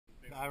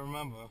I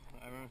remember.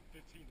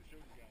 15 to show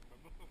you guys,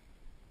 remember?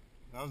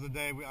 That was the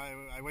day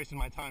I wasted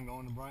my time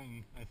going to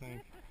Brighton, I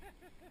think.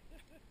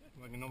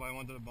 Like nobody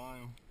wanted to buy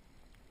them.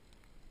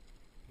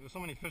 There were so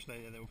many fish there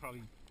were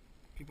probably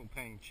people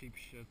paying cheap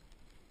shit.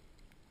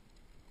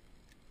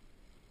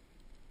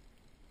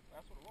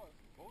 That's what it was.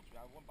 Boats.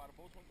 I went by the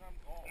boats one time.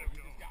 Oh,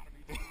 you just gotta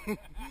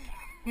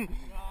be.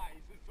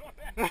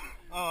 Nice.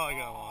 Oh, I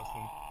got lost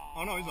him.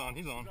 Oh no, he's on.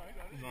 He's on.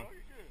 He's on.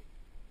 You're good.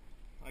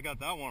 I got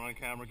that one on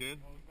camera, kid.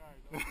 That was nice.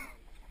 That was nice.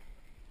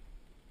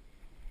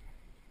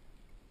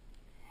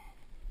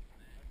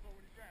 I saw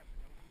when he grabbed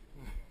it.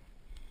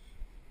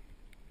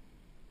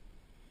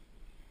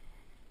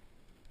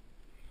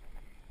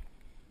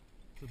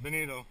 It's a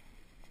Bonito.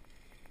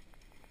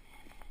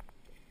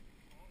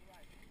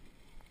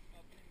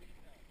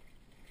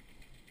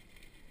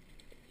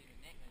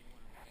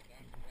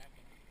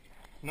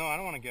 No, I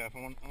don't want to gaff. I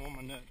want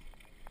my net.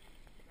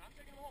 No, I'm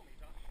taking him home,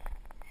 Tom.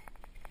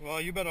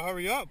 Well, you better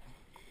hurry up.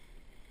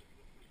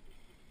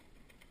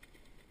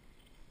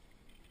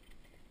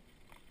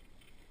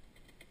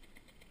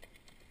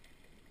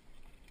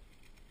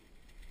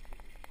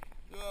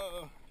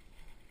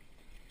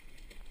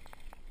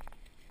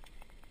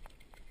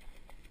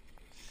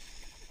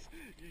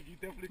 You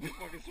definitely can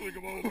fucking swing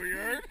him over, you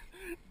heard?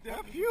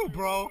 F you,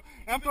 bro.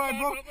 After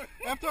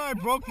I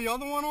broke the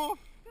other one off,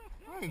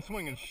 I ain't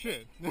swinging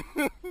shit.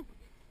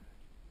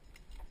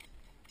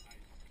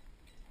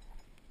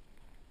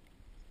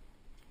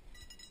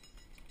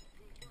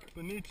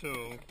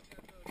 Bonito.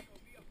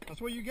 That's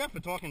what you get for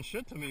talking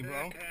shit to me,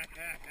 bro.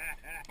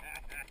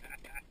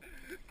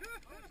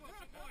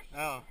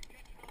 Al,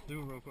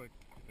 do it real quick.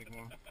 Take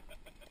more.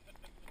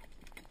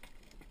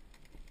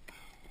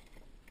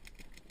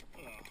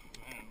 Oh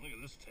man, look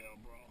at this tail,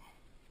 bro.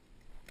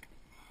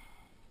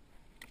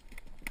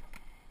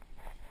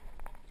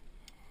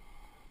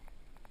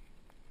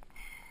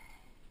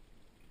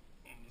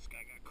 And this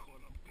guy got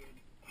caught up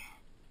good.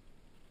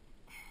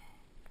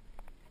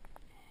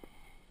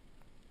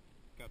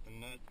 Got the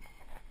net.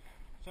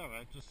 It's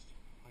alright, just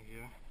like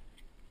here.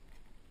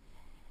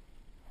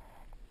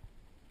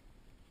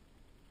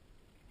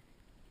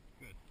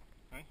 Good,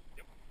 right?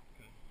 Yep.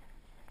 Good.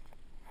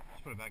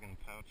 Let's put it back in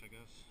the pouch, I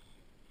guess.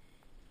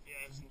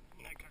 Yeah, his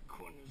neck got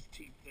caught in his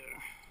teeth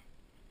there.